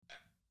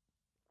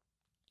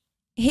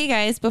Hey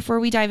guys, before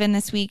we dive in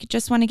this week,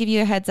 just want to give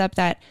you a heads up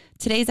that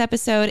today's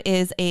episode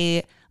is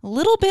a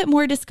little bit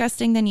more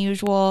disgusting than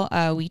usual.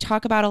 We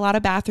talk about a lot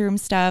of bathroom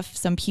stuff,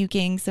 some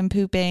puking, some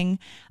pooping,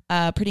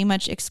 pretty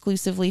much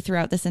exclusively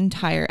throughout this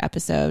entire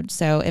episode.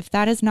 So if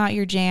that is not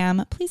your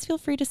jam, please feel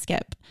free to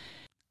skip.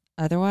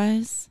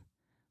 Otherwise,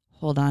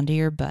 hold on to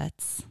your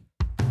butts.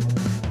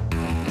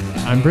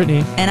 I'm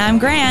Brittany. And I'm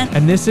Grant.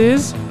 And this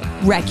is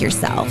Wreck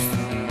Yourself.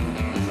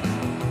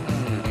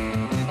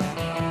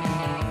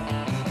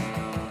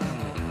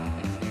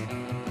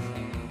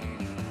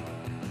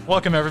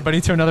 Welcome,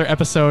 everybody, to another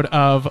episode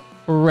of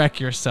Wreck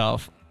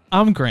Yourself.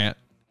 I'm Grant,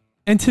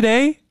 and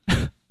today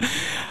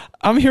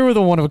I'm here with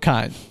a one of a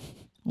kind.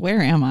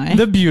 Where am I?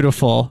 The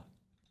beautiful,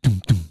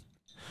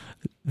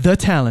 the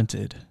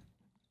talented,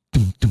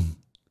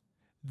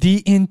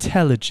 the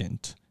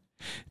intelligent,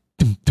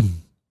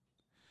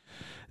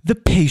 the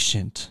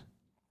patient,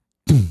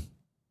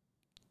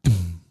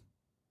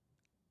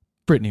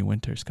 Brittany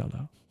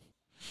Winterscullo.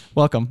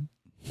 Welcome.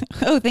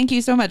 Oh, thank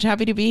you so much.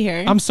 Happy to be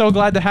here. I'm so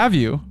glad to have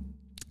you.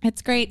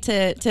 It's great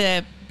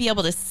to be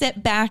able to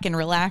sit back and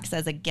relax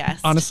as a guest.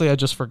 Honestly, I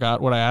just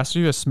forgot what I asked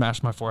you. I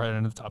smashed my forehead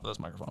into the top of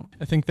this microphone.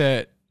 I think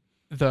that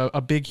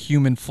a big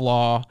human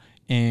flaw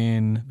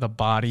in the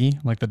body,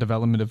 like the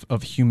development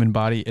of human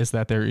body, is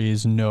that there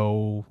is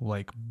no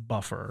like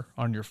buffer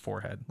on your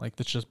forehead. Like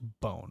it's just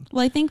bone.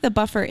 Well, I think the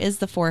buffer is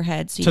the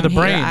forehead, so you to don't the hit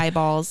brain. your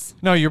eyeballs.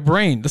 No, your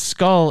brain. The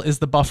skull is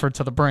the buffer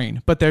to the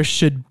brain, but there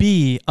should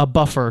be a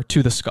buffer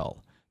to the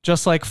skull.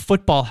 Just like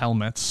football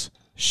helmets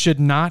should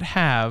not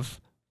have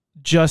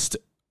just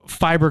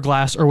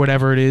fiberglass or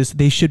whatever it is.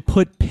 They should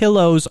put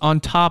pillows on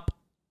top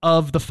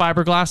of the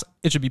fiberglass.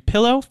 It should be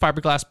pillow,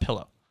 fiberglass,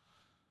 pillow.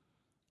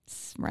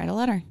 Write a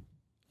letter.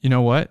 You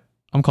know what?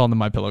 I'm calling the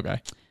My Pillow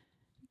guy.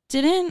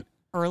 Didn't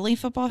early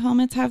football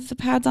helmets have the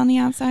pads on the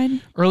outside?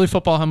 Early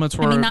football helmets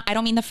were... I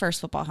don't mean the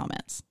first football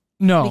helmets.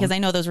 No. Because I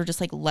know those were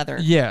just like leather.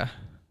 Yeah.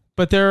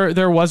 But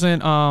there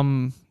wasn't...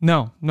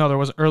 No, there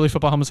wasn't. Early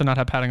football helmets did not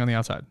have padding on the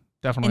outside.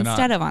 Definitely not.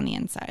 Instead of on the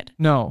inside.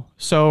 No.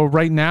 So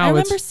right now I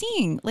remember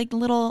seeing like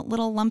little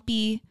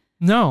lumpy...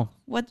 No.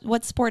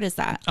 What sport is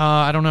that?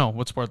 I don't know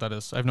what sport that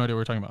is. I have no idea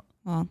what we're talking about.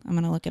 Well, I'm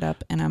going to look it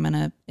up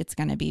and it's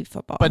going to be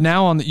football. But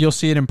now you'll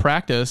see it in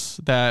practice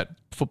that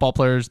football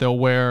players, they'll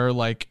wear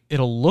like,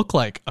 it'll look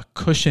like a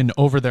cushion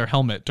over their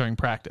helmet during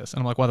practice.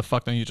 And I'm like, why the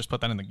fuck don't you just put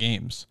that in the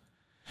games?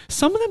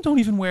 Some of them don't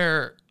even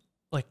wear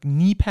like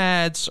knee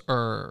pads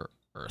or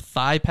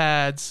thigh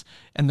pads,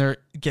 and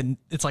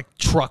it's like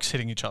trucks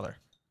hitting each other.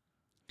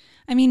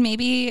 I mean,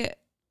 maybe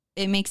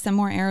it makes them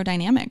more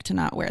aerodynamic to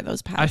not wear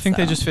those pads. I think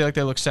they just feel like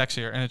they look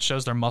sexier and it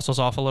shows their muscles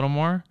off a little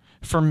more.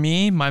 For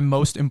me, my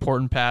most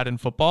important pad in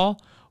football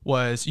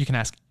was, you can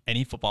ask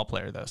any football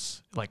player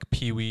this, like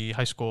peewee,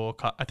 high school,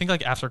 I think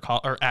like after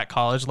or at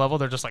college level,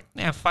 they're just like,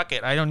 fuck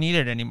it, I don't need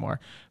it anymore.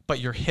 But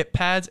your hip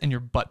pads and your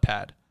butt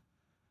pad.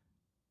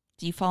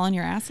 Do you fall on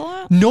your ass a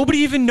lot? Nobody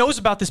even knows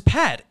about this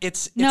pad.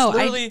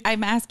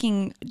 I'm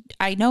asking,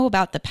 I know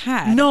about the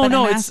pad. I'm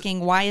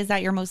asking, why is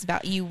that your most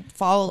you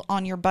fall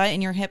on your butt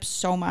and your hips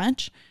so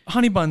much?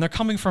 Honey bun, they're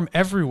coming from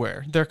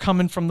everywhere. They're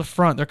coming from the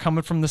front. They're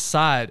coming from the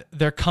side.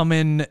 They're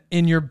coming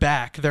in your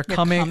back. They're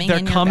coming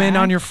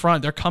on your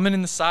front. They're coming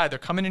in the side. They're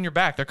coming in your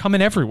back. They're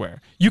coming everywhere.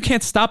 You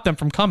can't stop them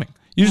from coming.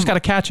 You just got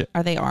to catch it.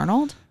 Are they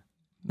Arnold?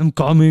 I'm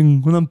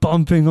coming. When I'm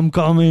pumping, I'm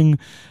coming.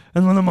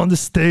 And when I'm on the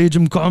stage,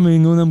 I'm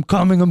coming. When I'm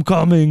coming, I'm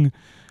coming.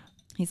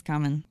 He's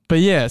coming. But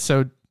yeah,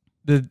 so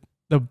the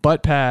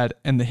butt pad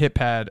and the hip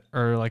pad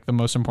are like the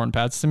most important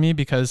pads to me,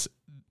 because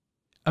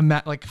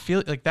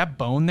feel like that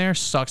bone there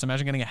sucks.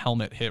 Imagine getting a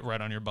helmet hit right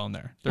on your bone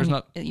there. There's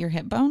not your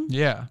hip bone?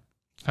 Yeah.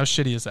 How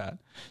shitty is that?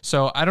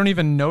 So I don't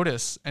even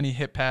notice any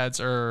hip pads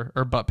or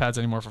butt pads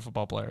anymore for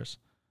football players.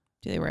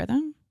 Do they wear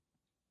them?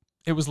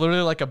 It was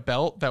literally like a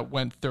belt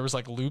there was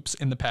like loops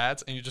in the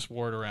pads and you just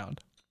wore it around.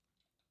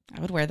 I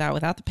would wear that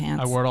without the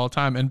pants. I wore it all the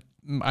time. And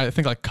I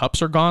think like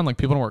cups are gone. Like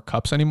people don't wear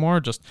cups anymore.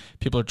 Just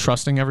people are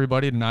trusting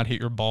everybody to not hit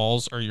your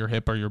balls or your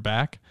hip or your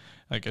back.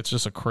 Like it's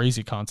just a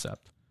crazy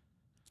concept.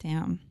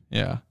 Damn.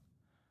 Yeah.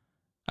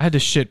 I had to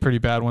shit pretty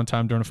bad one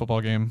time during a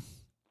football game.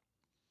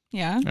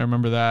 Yeah? I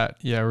remember that.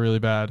 Yeah, really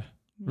bad.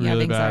 You have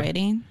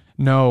anxiety? Bad.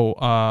 No,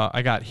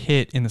 I got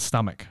hit in the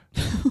stomach.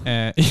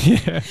 And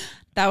yeah.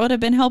 That would have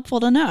been helpful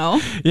to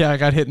know. Yeah, I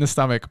got hit in the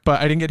stomach, but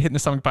I didn't get hit in the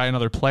stomach by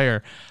another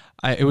player.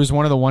 It was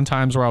one of the one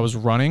times where I was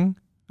running.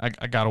 I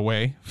got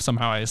away.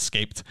 Somehow I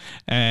escaped,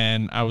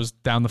 and I was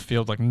down the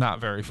field, like not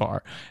very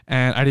far.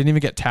 And I didn't even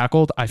get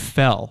tackled. I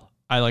fell.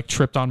 I like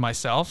tripped on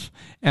myself,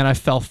 and I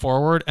fell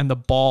forward, and the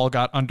ball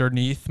got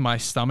underneath my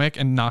stomach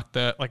and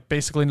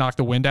basically knocked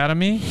the wind out of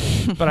me.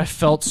 But I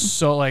felt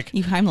so like...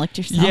 You Heimlicked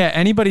yourself? Yeah,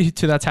 anybody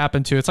that's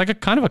happened to, it's like a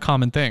kind of a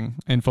common thing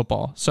in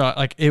football. So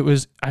like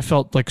I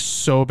felt like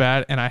so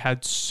bad, and I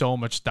had so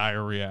much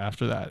diarrhea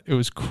after that. It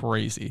was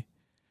crazy.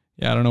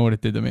 Yeah, I don't know what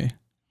it did to me.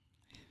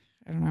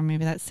 I don't know,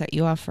 maybe that set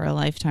you off for a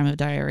lifetime of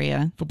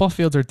diarrhea. Football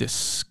fields are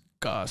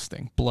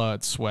disgusting.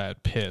 Blood,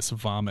 sweat, piss,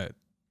 vomit,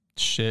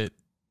 shit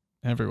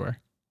everywhere.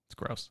 It's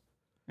gross.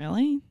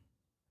 Really?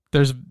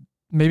 There's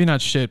maybe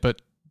not shit,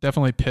 but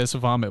Definitely piss,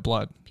 vomit,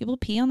 blood. People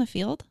pee on the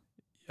field?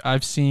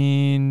 I've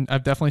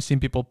definitely seen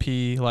people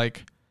pee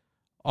like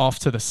off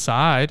to the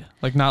side,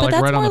 like not But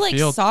like right on the that's more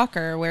field. like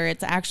soccer, where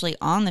it's actually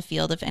on the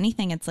field. If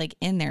anything, it's like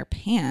in their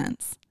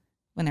pants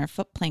when they're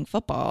playing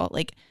football.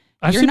 Like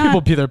I've seen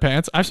people pee their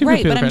pants. I've seen right,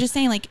 people pee but their I'm pants. just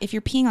saying, like, if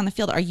you're peeing on the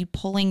field, are you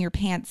pulling your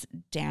pants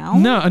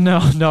down? No.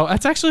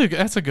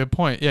 That's a good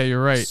point. Yeah,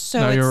 you're right. So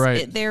no, you're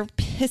right. They're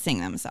pissing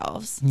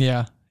themselves.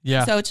 Yeah.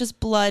 So it's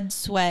just blood,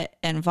 sweat,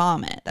 and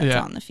vomit that's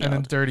on the field.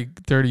 And then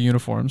dirty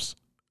uniforms.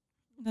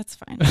 That's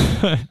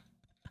fine.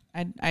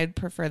 I'd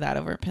prefer that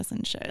over piss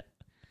and shit.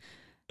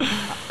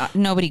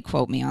 Nobody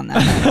quote me on that.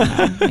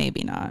 I don't know.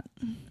 Maybe not.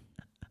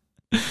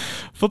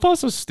 Football's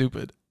so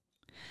stupid.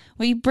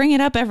 Well, you bring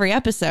it up every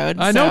episode.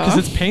 I know, because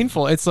it's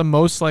painful. It's the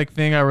most like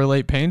thing I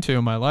relate pain to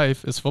in my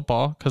life is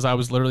football, because I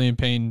was literally in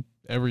pain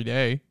every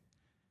day.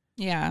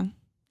 Yeah,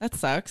 that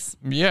sucks.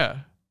 Yeah.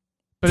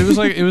 But it was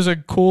like, it was a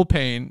cool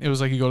pain. It was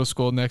like you go to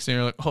school the next day and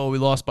you're like, oh, we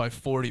lost by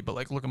 40, but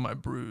like, look at my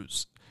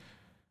bruise.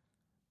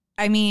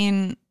 I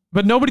mean,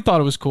 but nobody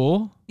thought it was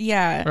cool.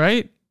 Yeah.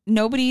 Right?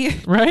 Nobody.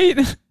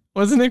 Right?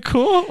 Wasn't it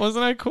cool?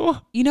 Wasn't that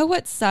cool? You know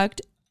what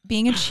sucked?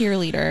 Being a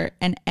cheerleader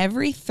and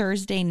every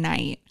Thursday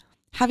night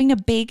having to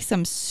bake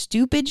some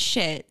stupid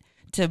shit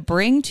to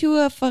bring to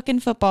a fucking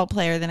football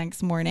player the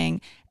next morning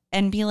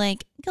and be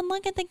like, good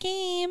luck at the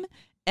game.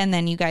 And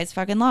then you guys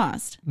fucking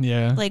lost.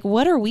 Yeah. Like,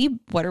 what are we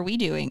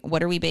doing?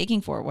 What are we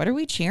baking for? What are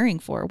we cheering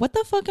for? What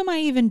the fuck am I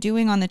even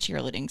doing on the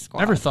cheerleading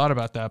squad? Never thought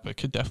about that, but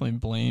could definitely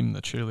blame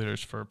the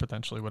cheerleaders for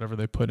potentially whatever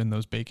they put in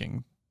those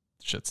baking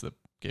shits that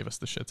gave us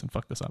the shits and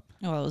fucked us up.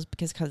 Oh, it was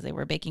because they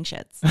were baking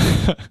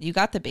shits. You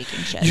got the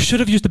baking shit. You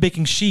should have used the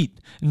baking sheet,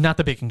 not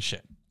the baking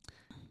shit.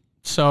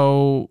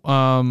 So,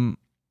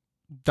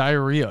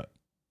 diarrhea.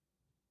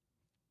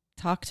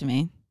 Talk to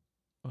me.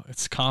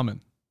 It's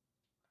common.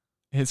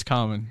 It's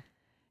common.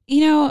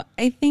 You know,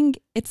 I think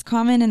it's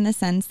common in the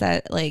sense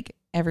that like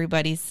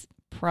everybody's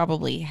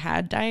probably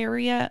had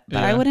diarrhea,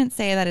 but I wouldn't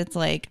say that it's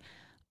like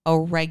a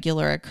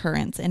regular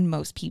occurrence in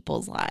most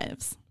people's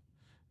lives.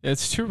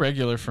 It's too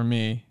regular for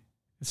me.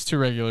 It's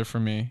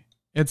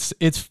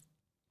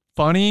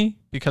funny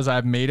because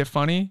I've made it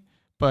funny,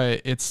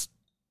 but it's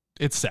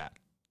sad.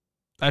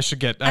 I am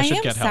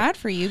sad help.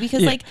 For you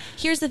because like,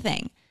 here's the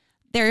thing.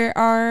 There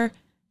are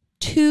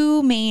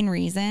two main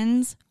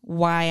reasons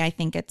why I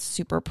think it's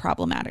super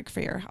problematic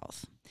for your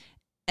health.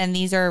 And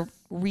these are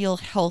real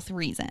health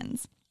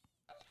reasons.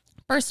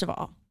 First of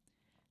all,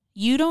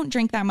 you don't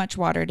drink that much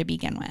water to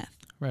begin with.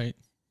 Right.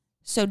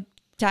 So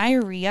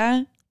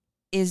diarrhea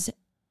is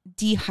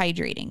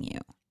dehydrating you.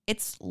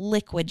 It's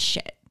liquid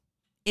shit.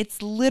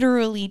 It's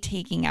literally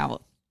taking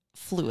out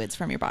fluids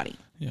from your body.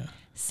 Yeah.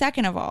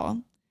 Second of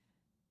all,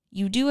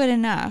 you do it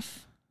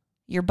enough,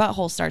 your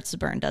butthole starts to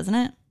burn, doesn't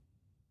it?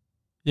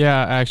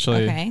 Yeah,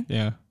 actually. Okay.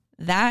 Yeah.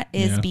 That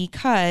is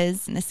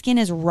because the skin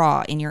is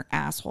raw in your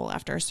asshole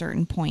after a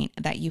certain point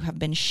that you have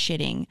been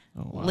shitting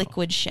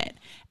liquid shit.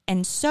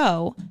 And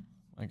so,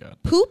 my God.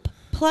 Poop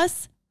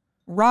plus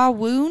raw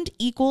wound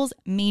equals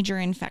major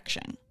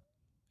infection.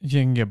 You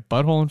can get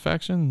butthole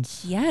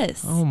infections?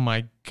 Yes. Oh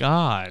my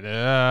God.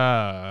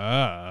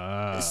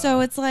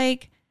 So it's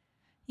like,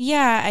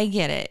 yeah, I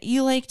get it.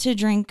 You like to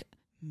drink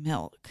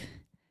milk,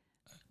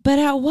 but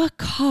at what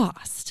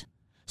cost?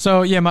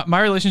 So yeah,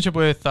 my relationship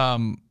with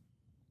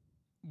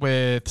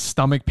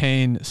stomach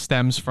pain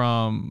stems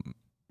from,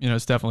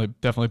 it's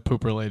definitely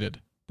poop related.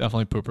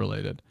 Definitely poop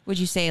related. Would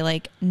you say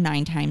like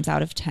 9 times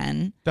out of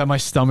 10 that my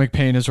stomach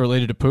pain is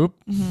related to poop?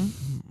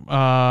 Mm-hmm.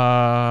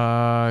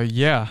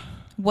 Yeah.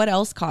 What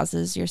else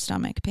causes your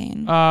stomach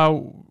pain?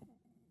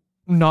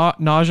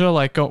 Nausea.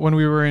 Like when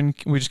we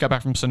just got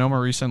back from Sonoma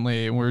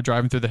recently and we were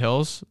driving through the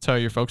hills to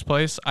your folks'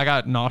 place, I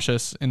got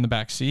nauseous in the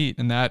back seat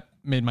and that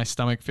made my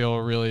stomach feel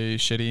really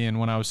shitty. And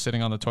when I was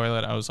sitting on the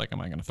toilet, I was like,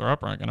 am I going to throw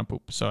up or am I going to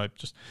poop? So I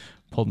just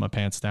pulled my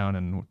pants down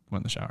and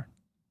went in the shower.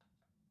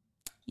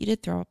 You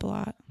did throw up a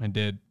lot. I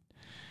did.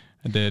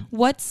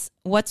 What's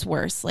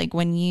worse? Like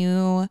when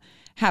you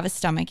have a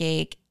stomach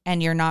ache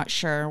and you're not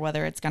sure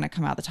whether it's going to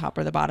come out the top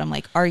or the bottom,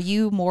 like, are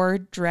you more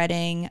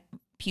dreading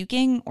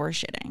puking or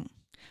shitting?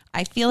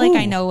 I feel like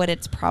I know what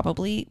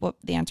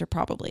the answer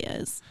probably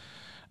is.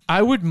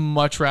 I would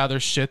much rather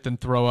shit than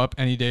throw up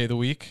any day of the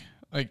week.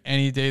 Like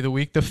any day of the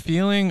week. The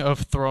feeling of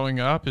throwing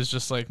up is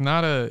just like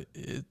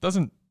it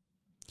doesn't.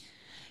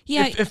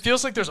 Yeah. It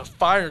feels like there's a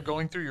fire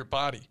going through your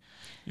body.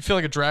 You feel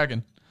like a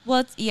dragon.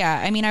 Well,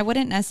 I mean, I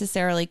wouldn't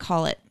necessarily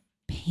call it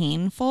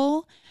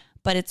painful,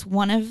 but it's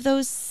one of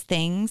those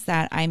things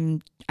that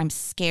I'm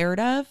scared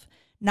of,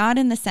 not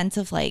in the sense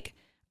of like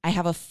I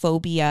have a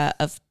phobia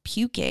of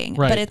puking,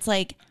 but it's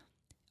like,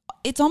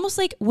 it's almost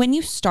like when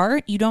you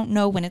start, you don't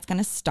know when it's going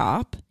to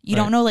stop. You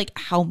don't know like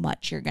how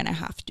much you're going to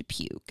have to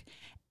puke.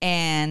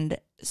 And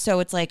so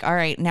it's like, all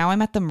right, now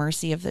I'm at the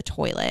mercy of the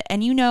toilet.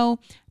 And you know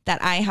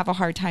that I have a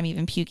hard time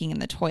even puking in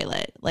the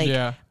toilet. Like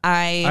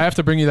I have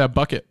to bring you that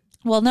bucket.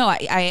 Well, no,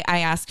 I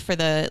asked for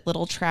the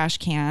little trash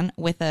can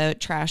with a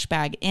trash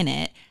bag in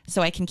it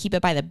so I can keep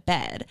it by the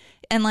bed.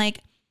 And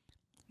like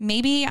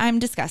maybe I'm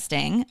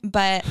disgusting,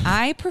 but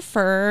I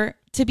prefer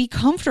to be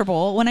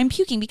comfortable when I'm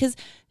puking because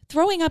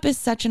throwing up is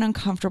such an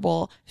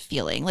uncomfortable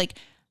feeling. Like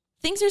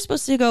things are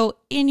supposed to go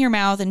in your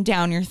mouth and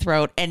down your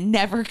throat and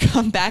never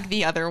come back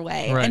the other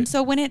way. Right. And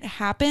so when it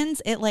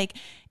happens,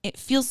 it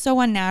feels so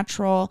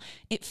unnatural.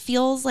 It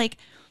feels like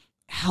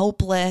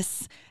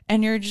helpless.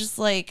 And you're just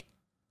like,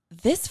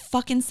 this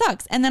fucking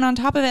sucks. And then on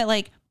top of it,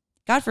 like,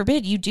 God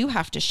forbid you do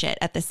have to shit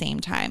at the same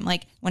time.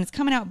 Like when it's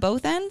coming out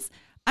both ends,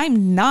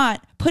 I'm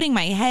not putting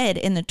my head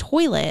in the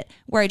toilet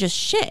where I just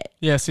shit.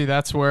 Yeah, see,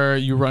 that's where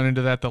you run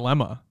into that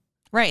dilemma.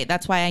 Right.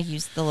 That's why I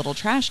use the little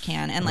trash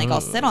can and like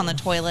I'll sit on the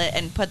toilet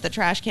and put the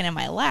trash can in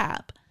my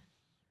lap.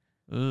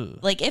 Ugh.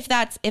 Like if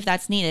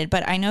that's needed.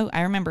 But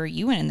I remember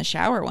you went in the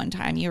shower one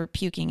time. You were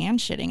puking and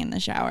shitting in the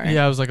shower.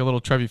 Yeah, it was like a little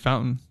Trevi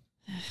fountain.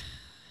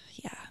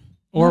 Yeah.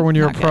 Or when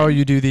you're a Not pro, good.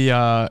 you do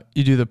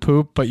the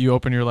poop, but you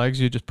open your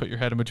legs. You just put your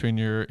head in between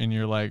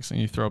your legs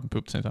and you throw up and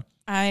poop at the same time.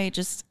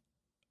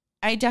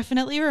 I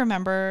definitely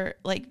remember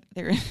like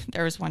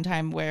there was one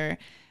time where,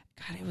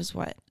 God, it was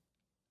what,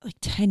 like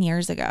 10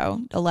 years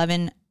ago,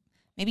 11,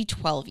 maybe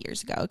 12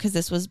 years ago, because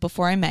this was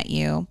before I met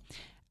you.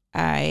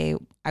 I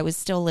was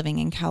still living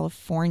in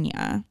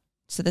California,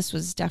 so this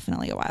was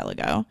definitely a while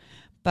ago,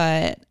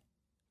 but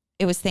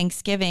it was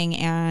Thanksgiving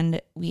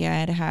and we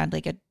had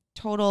like a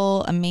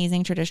total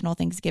amazing traditional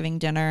Thanksgiving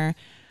dinner,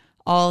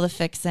 all the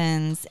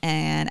fixins,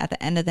 and at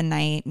the end of the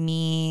night,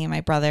 me, my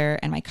brother,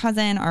 and my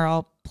cousin are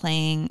all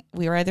playing.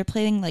 We were either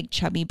playing like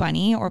Chubby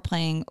Bunny or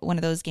playing one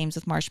of those games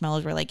with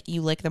marshmallows where like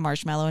you lick the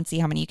marshmallow and see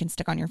how many you can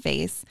stick on your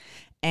face.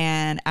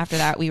 And after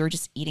that, we were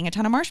just eating a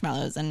ton of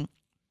marshmallows. And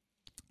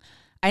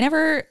I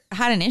never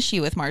had an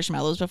issue with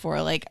marshmallows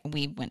before. Like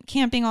we went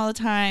camping all the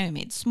time. I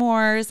made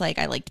s'mores. Like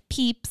I liked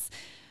Peeps.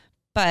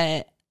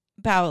 But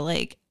about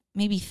like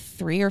maybe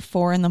 3 or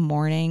 4 in the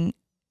morning,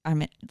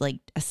 I'm like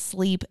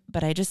asleep,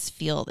 but I just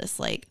feel this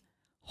like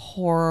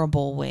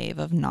horrible wave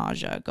of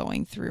nausea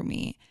going through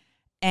me.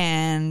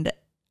 And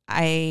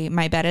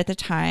my bed at the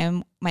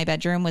time, my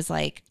bedroom was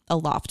like a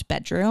loft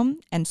bedroom.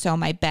 And so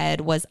my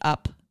bed was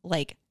up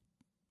like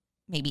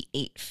maybe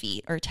 8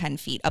 feet or 10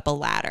 feet up a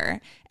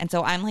ladder. And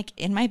so I'm like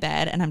in my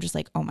bed and I'm just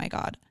like, oh my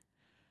God,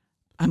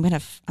 I'm going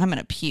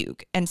to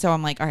puke. And so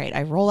I'm like, all right,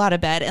 I roll out of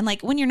bed. And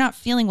like when you're not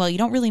feeling well, you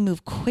don't really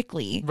move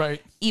quickly.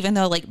 Right. Even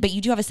though like, but you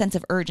do have a sense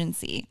of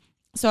urgency.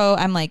 So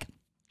I'm like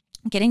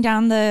getting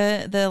down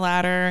the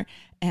ladder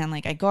and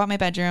like I go out my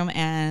bedroom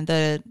and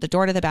the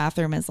door to the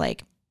bathroom is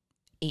like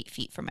 8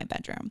 feet from my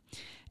bedroom.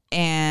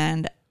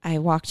 And I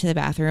walk to the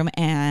bathroom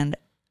and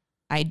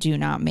I do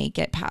not make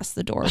it past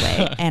the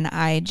doorway. And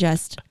I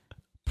just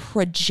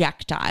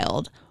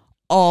projectiled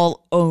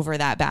all over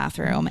that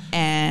bathroom.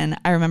 And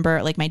I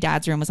remember like my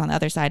dad's room was on the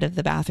other side of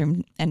the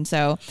bathroom. And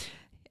so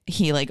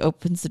he like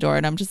opens the door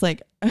and I'm just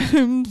like,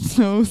 I'm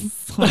so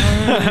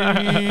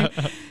sorry.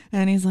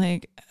 And he's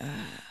like,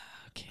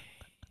 okay.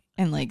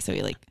 And like, so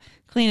he like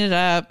cleaned it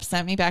up,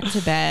 sent me back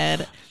to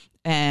bed.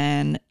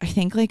 And I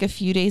think like a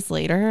few days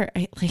later,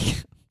 I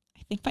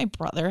think my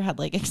brother had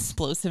like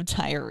explosive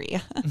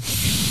diarrhea.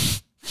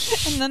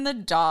 And then the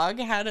dog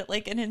had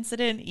like an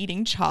incident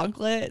eating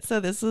chocolate. So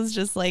this was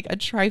just like a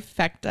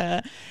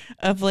trifecta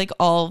of like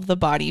all of the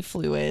body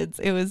fluids.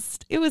 It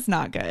was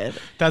not good.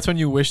 That's when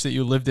you wish that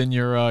you lived in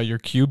your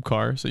cube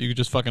car so you could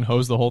just fucking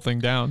hose the whole thing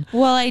down.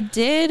 Well, I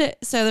did.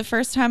 So the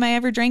first time I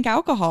ever drank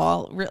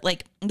alcohol,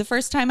 like the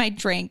first time I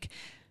drank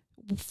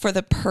for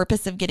the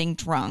purpose of getting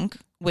drunk,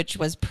 which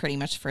was pretty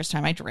much the first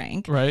time I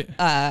drank. Right.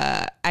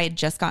 I had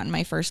just gotten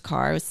my first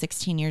car. I was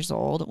 16 years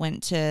old,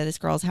 went to this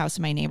girl's house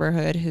in my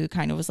neighborhood who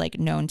kind of was like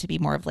known to be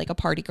more of like a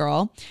party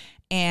girl,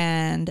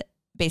 and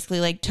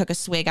basically like took a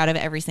swig out of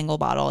every single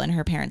bottle in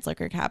her parents'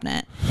 liquor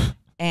cabinet.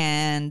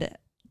 And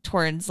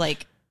towards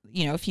like,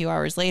 you know, a few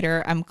hours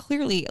later, I'm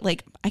clearly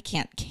like, I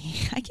can't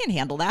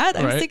handle that.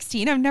 I'm Right.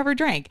 16. I've never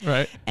drank.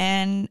 Right.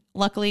 And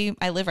luckily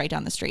I live right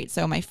down the street.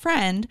 So my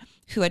friend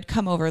who had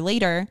come over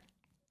later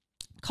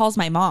calls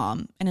my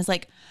mom and is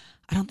like,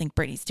 I don't think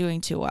Brittany's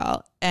doing too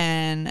well.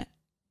 And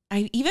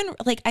I even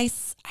like, I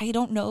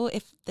don't know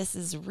if this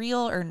is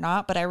real or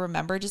not, but I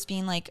remember just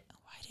being like,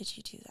 why did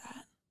you do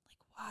that? Like,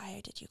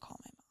 why did you call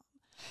my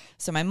mom?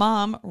 So my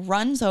mom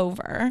runs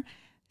over,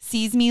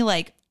 sees me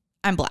like,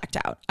 I'm blacked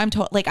out.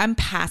 I'm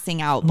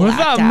passing out. What's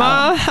Blacked up, out.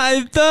 Ma? How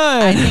you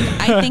doing?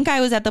 I think I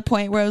was at the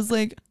point where I was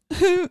like,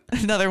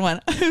 another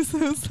one. I'm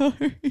so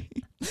sorry.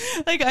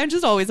 Like I'm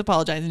just always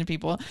apologizing to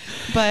people,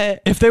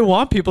 but If they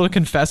want people to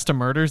confess to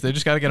murders, they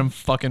just got to get them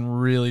fucking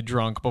really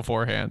drunk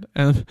beforehand.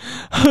 And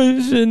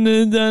I shouldn't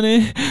have done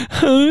it.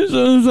 I'm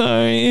so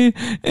sorry.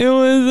 It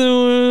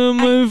wasn't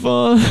my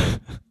fault.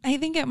 I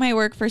think it might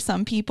work for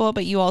some people,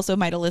 but you also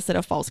might elicit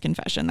a false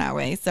confession that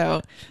way.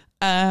 So,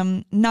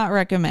 not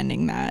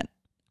recommending that.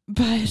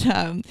 But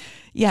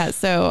yeah.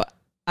 So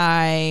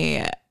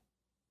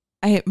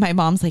my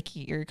mom's like,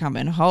 you're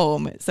coming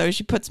home. So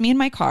she puts me in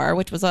my car,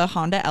 which was a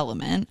Honda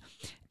Element.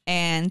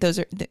 And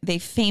they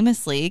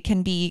famously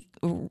can be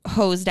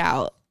hosed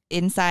out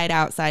inside,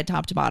 outside,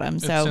 top to bottom.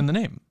 So It's in the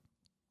name.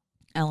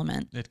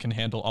 Element. It can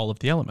handle all of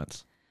the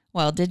elements.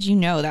 Well, did you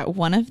know that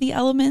one of the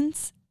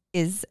elements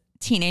is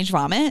teenage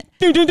vomit?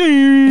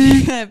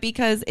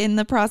 Because in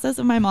the process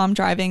of my mom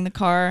driving the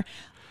car,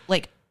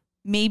 like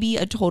maybe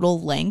a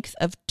total length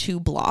of 2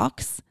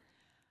 blocks,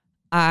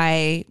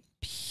 I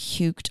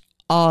puked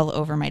all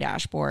over my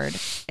dashboard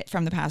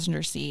from the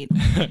passenger seat.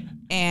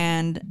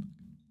 And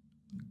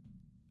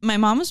my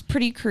mom was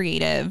pretty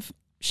creative.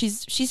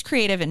 She's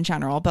creative in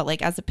general, but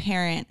like as a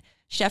parent,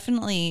 she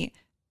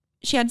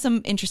had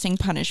some interesting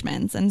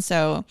punishments. And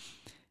so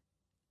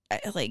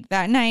like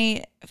that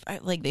night,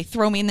 like they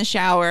throw me in the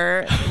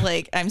shower,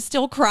 like I'm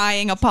still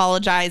crying,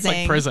 apologizing. It's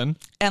like prison.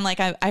 And like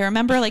I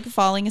remember like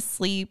falling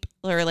asleep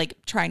or like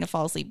trying to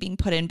fall asleep, being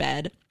put in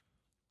bed.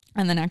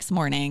 And the next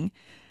morning,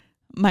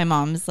 my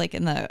mom's like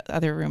in the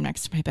other room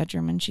next to my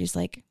bedroom, and she's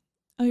like,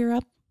 "Oh, you're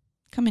up?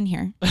 Come in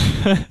here."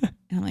 And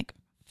I'm like,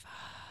 "Fuck."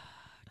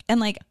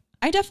 And like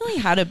I definitely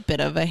had a bit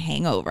of a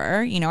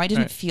hangover. You know, I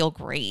didn't feel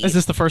great. Is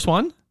this the first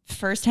one?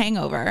 First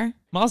hangover.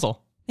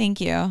 Mazel. Thank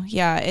you.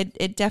 Yeah,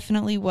 it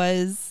definitely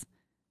was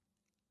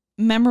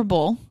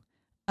memorable.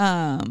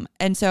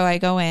 And so I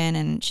go in,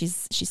 and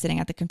she's sitting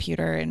at the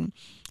computer, and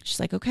she's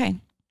like, "Okay,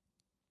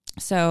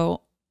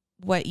 so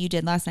what you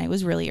did last night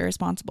was really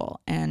irresponsible,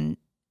 and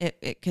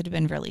it could have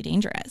been really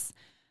dangerous."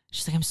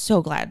 She's like, "I'm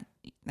so glad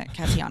that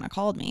Katiana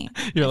called me."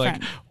 You're like,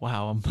 friend.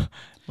 Wow,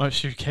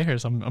 who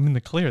cares? I'm in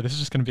the clear. This is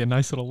just going to be a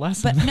nice little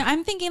lesson. But no,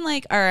 I'm thinking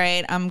like, all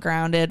right, I'm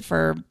grounded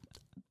for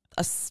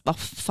a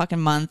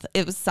fucking month.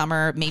 It was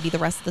summer, maybe the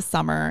rest of the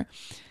summer.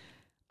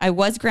 I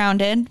was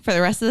grounded for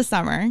the rest of the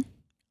summer,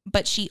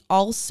 but she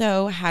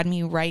also had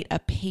me write a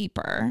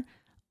paper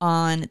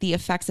on the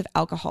effects of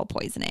alcohol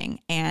poisoning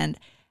and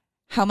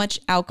how much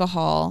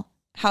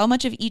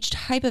of each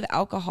type of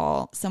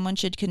alcohol someone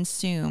should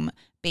consume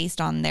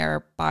based on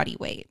their body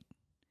weight.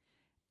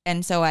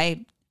 And so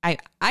I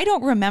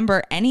don't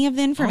remember any of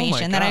the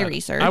information that I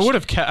researched. I would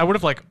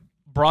have like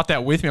brought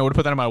that with me. I would have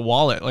put that in my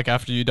wallet like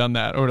after you done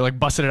that, or like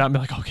busted it out and be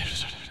like, okay.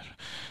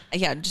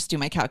 Yeah, just do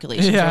my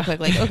calculations real quick.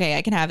 Like, okay,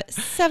 I can have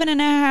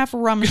 7.5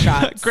 rum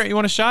shots. Great. You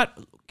want a shot?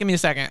 Give me a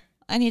second.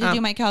 I need to do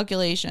my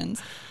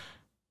calculations.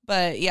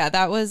 But yeah,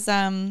 that was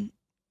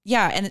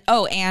yeah, and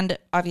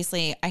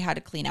obviously I had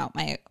to clean out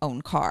my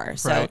own car.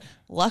 So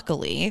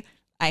luckily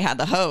I had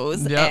the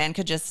hose and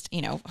could just,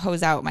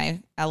 hose out my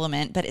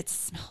element, but it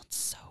smelled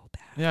so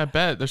bad. Yeah, I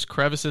bet. There's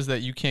crevices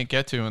that you can't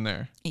get to in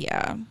there.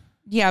 Yeah.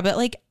 Yeah, but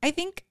like I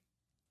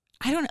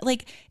don't know,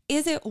 like,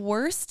 is it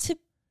worse to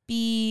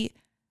be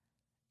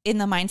in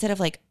the mindset of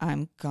like,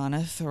 I'm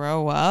gonna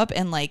throw up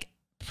and like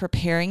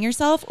preparing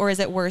yourself, or is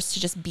it worse to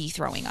just be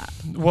throwing up?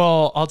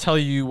 Well, I'll tell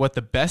you what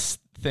the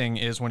best thing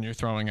is when you're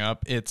throwing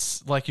up.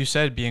 It's like you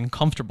said, being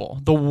comfortable.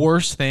 The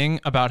worst thing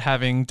about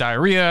having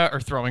diarrhea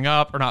or throwing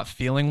up or not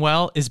feeling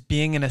well is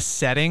being in a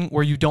setting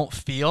where you don't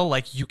feel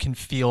like you can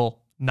feel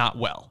not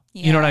well.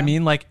 Yeah. You know what I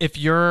mean? Like if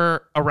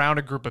you're around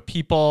a group of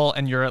people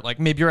and you're at like,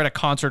 maybe you're at a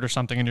concert or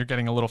something and you're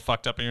getting a little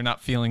fucked up and you're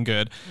not feeling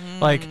good.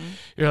 Like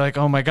you're like,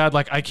 oh my God,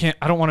 like I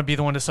don't want to be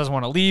the one that says I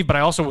want to leave, but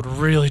I also would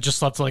really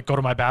just love to like go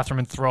to my bathroom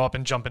and throw up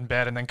and jump in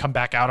bed and then come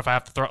back out if I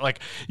have to throw, like,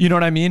 you know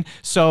what I mean?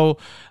 So,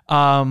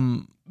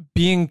 I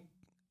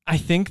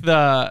think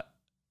the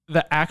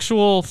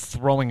actual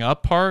throwing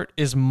up part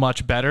is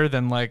much better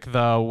than like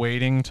the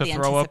waiting to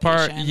throw up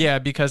part. Yeah,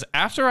 because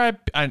after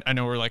I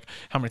know we're like,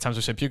 how many times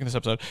we said puke in this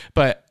episode,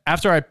 but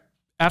after I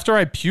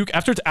puke,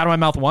 after it's out of my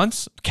mouth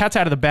once, cat's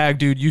out of the bag,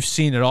 dude. You've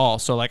seen it all.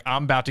 So like,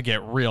 I'm about to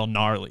get real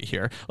gnarly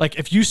here. Like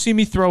if you see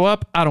me throw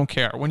up, I don't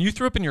care. When you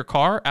threw up in your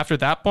car, after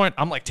that point,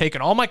 I'm like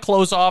taking all my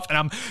clothes off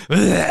and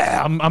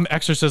I'm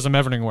exorcism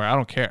everywhere. I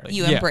don't care.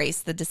 You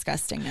embrace the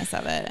disgustingness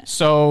of it.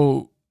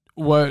 So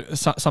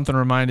something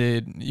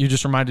you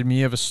just reminded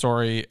me of a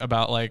story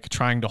about like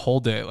trying to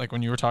hold it, like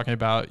when you were talking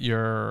about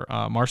your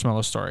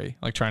marshmallow story,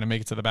 like trying to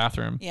make it to the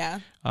bathroom. Yeah.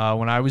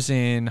 When I was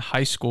in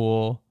high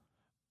school,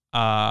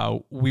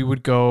 we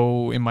would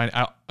go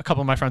a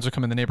couple of my friends would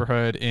come in the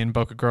neighborhood in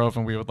Boca Grove,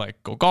 and we would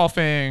like go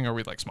golfing, or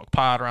we'd like smoke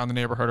pot around the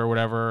neighborhood or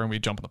whatever, and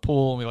we'd jump in the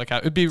pool, and we like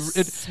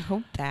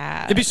so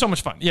bad. It'd be so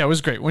much fun. Yeah, it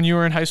was great. When you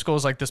were in high school, it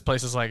was like, this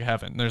place is like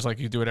heaven. There's like,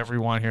 you do whatever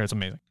you want here. It's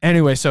amazing.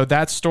 Anyway, so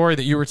that story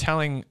that you were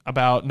telling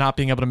about not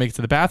being able to make it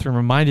to the bathroom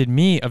reminded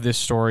me of this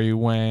story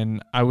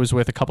when I was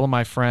with a couple of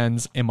my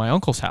friends in my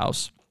uncle's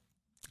house,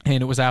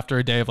 and it was after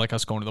a day of like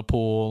us going to the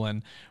pool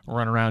and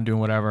running around doing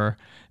whatever.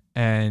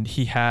 And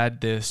he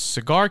had this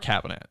cigar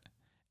cabinet,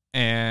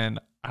 and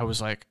I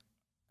think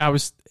I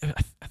was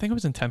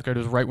in 10th grade. It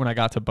was right when I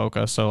got to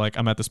Boca. So like,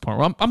 I'm at this point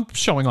where I'm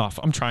showing off.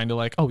 I'm trying to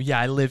like, oh yeah,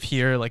 I live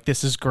here. Like,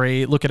 this is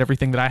great. Look at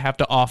everything that I have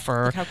to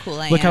offer. Look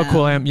how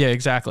cool I am. Yeah,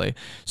 exactly.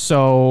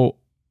 So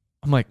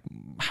I'm like,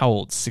 how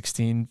old?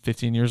 16,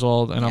 15 years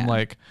old. And I'm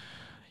like,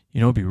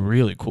 it'd be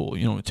really cool.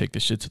 To take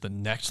this shit to the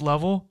next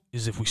level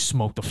is if we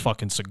smoked a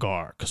fucking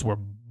cigar, because we're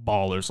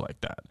ballers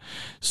like that.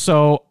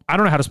 So I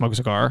don't know how to smoke a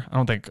cigar. I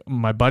don't think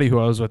my buddy who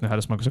I was with knew how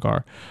to smoke a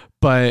cigar,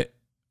 but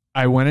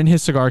I went in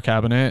his cigar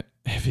cabinet.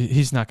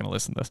 He's not going to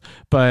listen to this,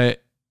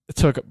 but it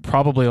took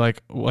probably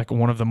like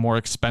one of the more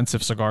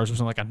expensive cigars. It was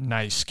in like a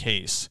nice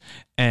case,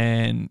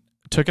 and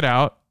took it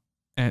out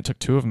and it took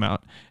 2 of them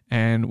out,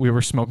 and we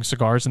were smoking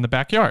cigars in the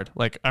backyard.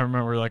 Like, I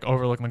remember like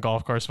overlooking the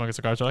golf course, smoking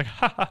cigars. We're like,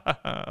 ha, ha, ha,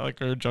 ha. Like,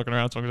 we were joking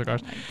around smoking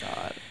cigars. Oh my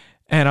God.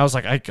 And I was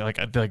like, I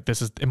like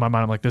this is in my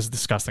mind. I'm like, this is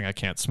disgusting. I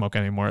can't smoke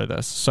any more of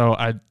this. So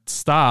I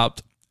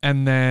stopped.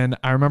 And then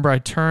I remember I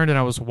turned and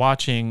I was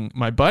watching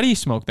my buddy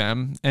smoke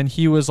them, and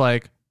he was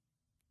like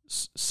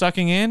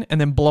sucking in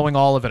and then blowing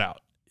all of it out.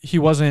 He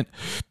wasn't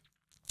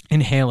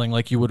inhaling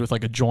like you would with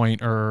like a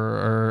joint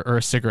or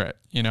a cigarette,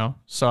 you know?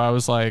 So I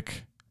was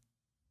like,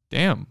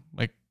 damn,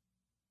 like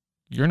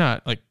you're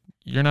not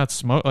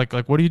smoking.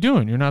 Like, what are you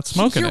doing? You're not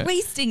smoking. You're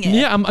wasting it.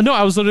 Yeah. No,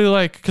 I was literally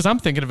like, because I'm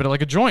thinking of it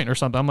like a joint or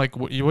something. I'm like,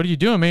 what are you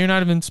doing, man? You're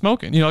not even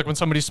smoking. You know, like when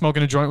somebody's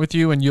smoking a joint with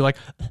you and you like,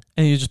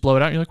 and you just blow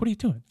it out. You're like, what are you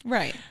doing?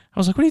 Right. I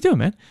was like, what are you doing,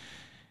 man?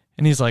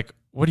 And he's like,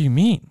 what do you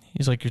mean?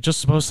 He's like, you're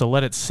just supposed to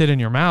let it sit in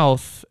your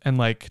mouth and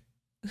like.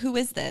 Who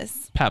is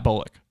this? Pat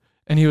Bullock.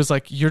 And he was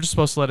like, you're just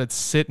supposed to let it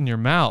sit in your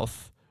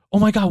mouth. Oh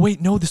my God,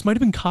 wait, no, this might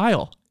have been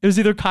Kyle. It was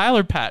either Kyle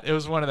or Pat. It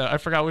was one of them. I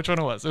forgot which one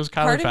it was. It was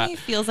Kyle or Pat. Part of me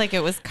feels like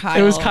it was Kyle.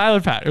 It was Kyle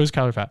or Pat. It was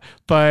Kyle or Pat.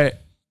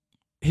 But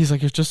he's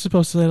like, you're just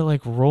supposed to let it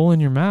like roll in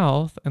your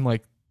mouth and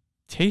like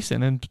taste it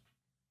and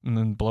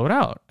then blow it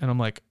out. And I'm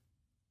like,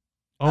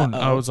 oh, no.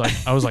 I was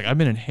like, I've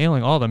been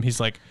inhaling all of them. He's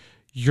like,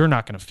 you're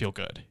not going to feel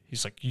good.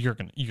 He's like, you're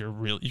going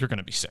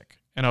to be sick.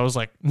 And I was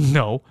like,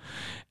 no.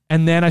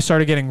 And then I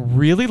started getting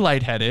really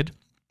lightheaded,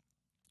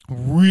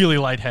 really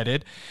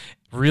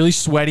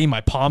sweaty. My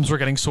palms were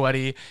getting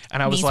sweaty.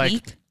 And I was like,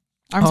 weak?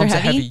 Arms are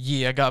heavy?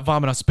 Yeah, I got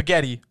vomit on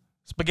spaghetti.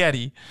 But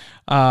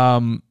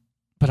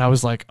I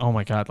was like, oh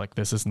my God, like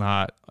this is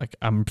not like,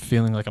 I'm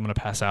feeling like I'm going to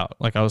pass out.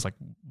 Like I was like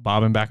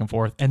bobbing back and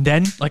forth. And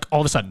then like all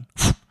of a sudden,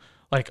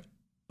 like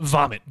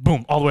vomit,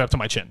 boom, all the way up to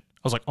my chin.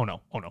 I was like, oh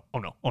no.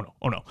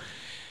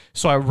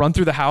 So I run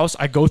through the house.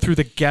 I go through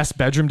the guest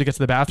bedroom to get to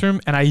the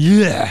bathroom, and I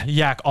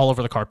yak all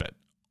over the carpet,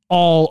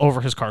 all over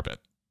his carpet,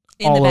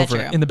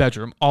 in the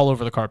bedroom, all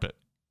over the carpet.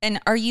 And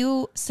are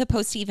you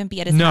supposed to even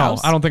be at his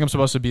house? No, I don't think I'm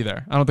supposed to be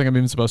there. I don't think I'm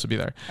even supposed to be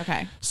there.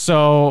 Okay.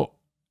 So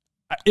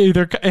I think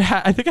it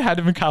had to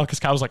have been Kyle, because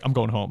Kyle was like, I'm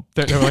going home.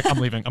 They were like, I'm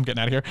leaving. I'm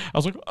getting out of here. I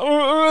was like,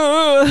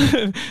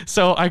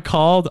 so I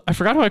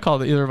forgot who I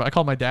called. Either I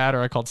called my dad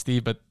or I called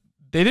Steve, but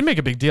they didn't make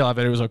a big deal of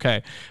it. It was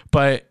okay.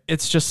 But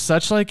it's just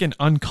such like an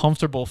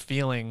uncomfortable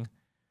feeling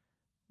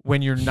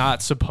when you're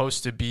not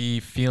supposed to be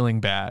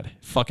feeling bad.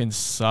 Fucking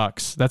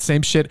sucks. That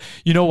same shit.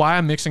 You know why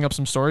I'm mixing up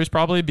some stories?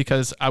 Probably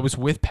because I was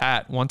with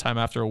Pat one time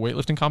after a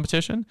weightlifting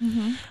competition.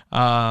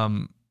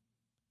 Mm-hmm.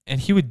 And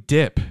he would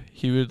dip.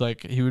 He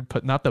would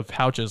put not the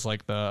pouches,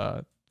 like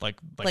the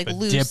the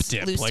loose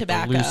dip, loose like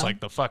tobacco. the loose, like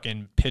the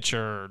fucking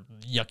pitcher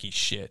yucky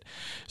shit.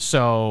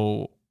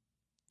 So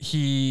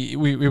it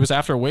was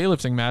after a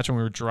weightlifting match and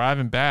we were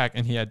driving back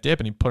and he had dip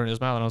and he put it in his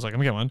mouth and I was like, let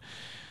me get one.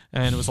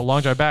 And it was a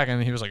long drive back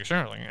and he was like,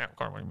 sure. Like, yeah,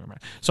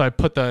 so I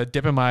put the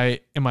dip in my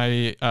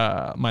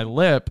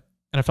lip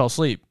and I fell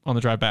asleep on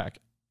the drive back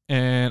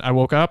and I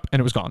woke up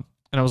and it was gone.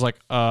 And I was like,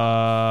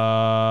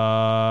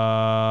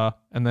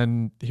 and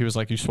then he was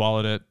like, you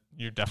swallowed it.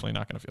 You're definitely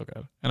not going to feel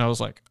good. And I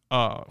was like,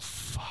 oh,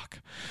 fuck.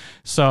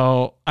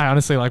 So I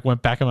honestly like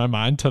went back in my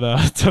mind to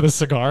the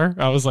cigar.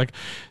 I was like,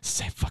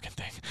 same fucking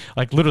thing.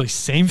 Like literally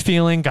same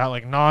feeling, got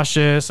like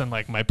nauseous and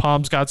like my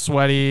palms got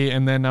sweaty.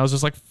 And then I was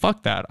just like,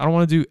 fuck that. I don't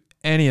want to do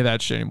any of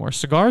that shit anymore.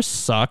 Cigars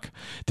suck.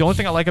 The only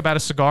thing I like about a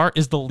cigar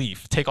is the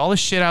leaf. Take all the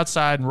shit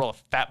outside and roll a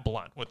fat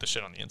blunt with the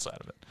shit on the inside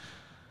of it.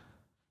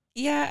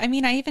 Yeah, I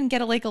mean, I even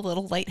get a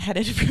little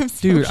lightheaded from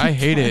smoking. Dude, I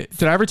hate it.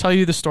 Did I ever tell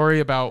you the story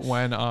about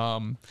when I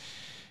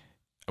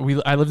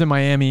lived in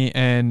Miami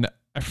and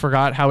I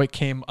forgot how it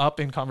came up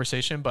in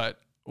conversation, but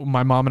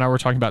my mom and I were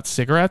talking about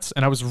cigarettes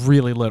and I was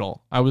really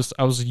little. I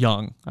was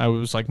young. I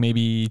was like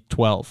maybe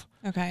 12.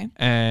 Okay.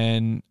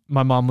 And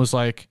my mom was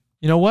like,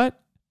 you know what?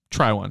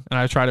 Try one. And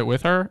I tried it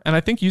with her. And I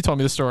think you told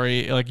me the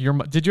story. Like,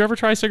 did you ever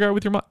try a cigarette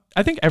with your mom?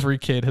 I think every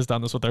kid has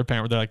done this with their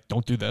parent where they're like,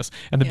 don't do this.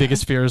 And the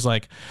biggest fear is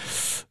like,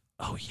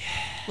 oh yeah.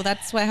 Well,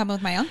 that's what happened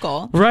with my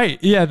uncle. Right.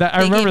 Yeah.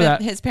 I remember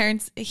that. His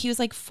parents, he was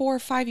like 4 or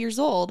 5 years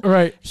old.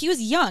 Right. He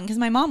was young because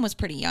my mom was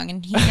pretty young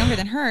and he's younger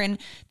than her. And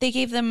they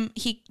gave them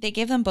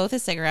both a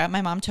cigarette.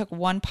 My mom took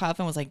one puff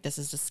and was like, this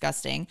is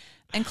disgusting.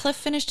 And Cliff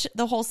finished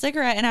the whole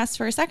cigarette and asked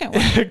for a second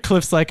one.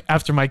 Cliff's like,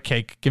 after my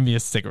cake, give me a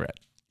cigarette.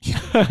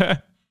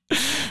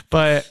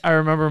 But I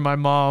remember my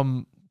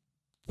mom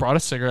brought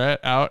a cigarette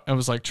out and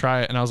was like,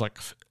 try it. And I was like,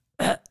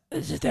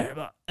 this is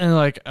terrible. And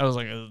like, I was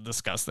like, it's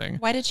disgusting.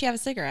 Why did she have a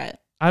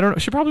cigarette? I don't know.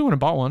 She probably wouldn't have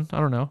bought one. I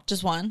don't know.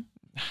 Just one?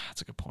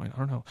 That's a good point. I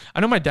don't know.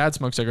 I know my dad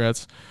smoked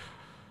cigarettes.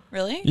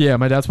 Really? Yeah,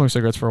 my dad smoked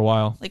cigarettes for a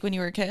while. Like when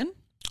you were a kid?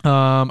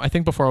 I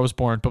think before I was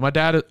born. But my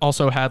dad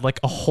also had like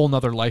a whole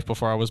nother life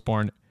before I was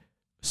born.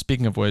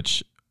 Speaking of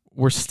which,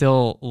 we're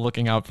still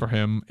looking out for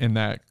him in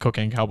that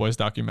Cocaine Cowboys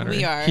documentary.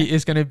 We are.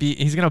 He's going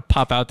to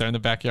pop out there in the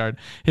backyard.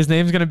 His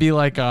name's going to be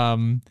like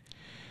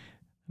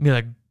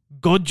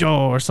Gojo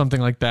or something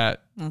like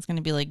that. It's going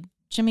to be like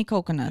Jimmy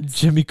Coconuts.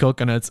 Jimmy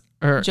Coconuts.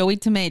 Or Joey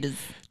Tomatoes.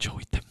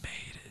 Joey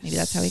Tomatoes. Maybe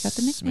that's how he got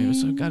the nickname. Maybe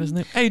that's how he got his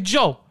name. Hey,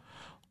 Joe,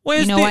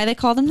 You know why they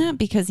called him that?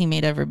 Because he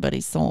made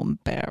everybody so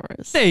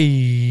embarrassed.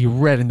 Hey,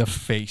 red in the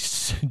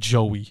face,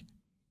 Joey.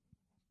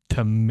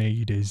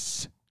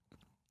 Tomatoes.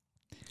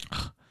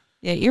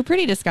 Yeah, you're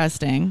pretty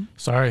disgusting.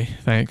 Sorry,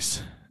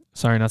 thanks.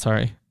 Sorry, not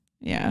sorry.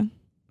 Yeah.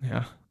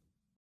 Yeah.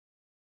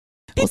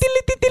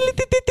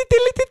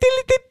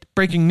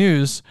 Breaking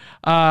news.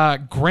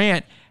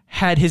 Grant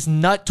had his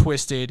nut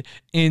twisted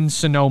in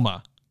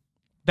Sonoma.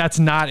 That's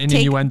not an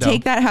innuendo.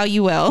 Take that how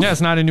you will. Yeah,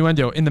 it's not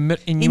innuendo.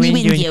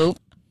 Innuendo.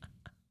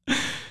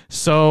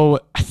 So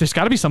there's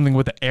got to be something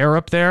with the air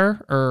up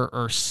there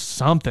or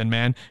something,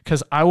 man.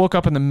 Because I woke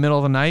up in the middle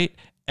of the night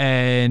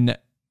and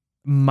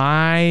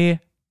my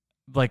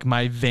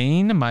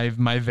vein, my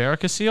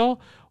varicocele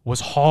was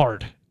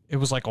hard. It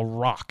was like a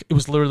rock. It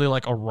was literally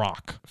like a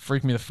rock.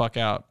 Freaked me the fuck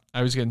out.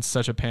 I was getting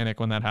such a panic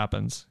when that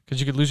happens because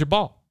you could lose your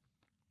ball.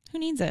 Who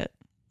needs it?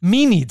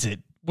 Me needs it.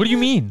 What do you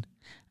mean?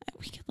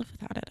 We can live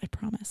without it. I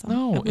promise.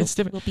 It's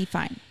different. We'll be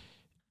fine.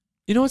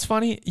 You know what's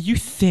funny? You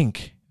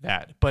think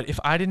that, but if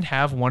I didn't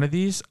have one of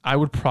these, I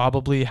would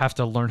probably have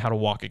to learn how to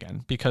walk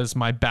again because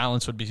my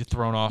balance would be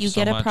thrown off. You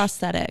so get a much.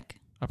 prosthetic.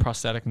 A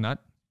prosthetic nut.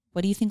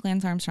 What do you think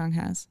Lance Armstrong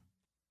has?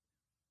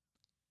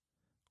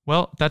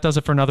 Well, that does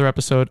it for another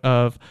episode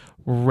of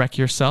Wreck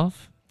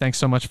Yourself. Thanks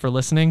so much for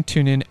listening.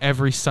 Tune in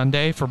every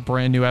Sunday for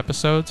brand new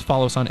episodes.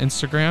 Follow us on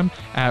Instagram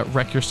at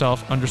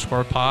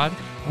wreckyourself_pod.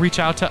 Reach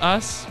out to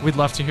us. We'd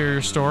love to hear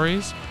your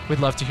stories. We'd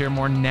love to hear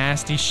more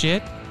nasty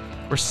shit.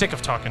 We're sick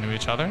of talking to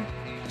each other.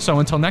 So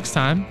until next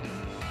time,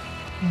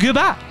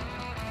 goodbye.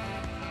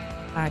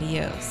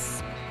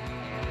 Adios.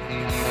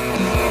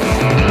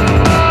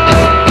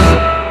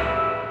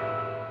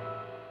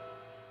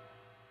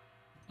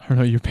 I don't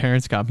know, your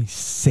parents got me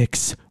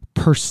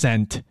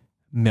 6%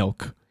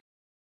 milk.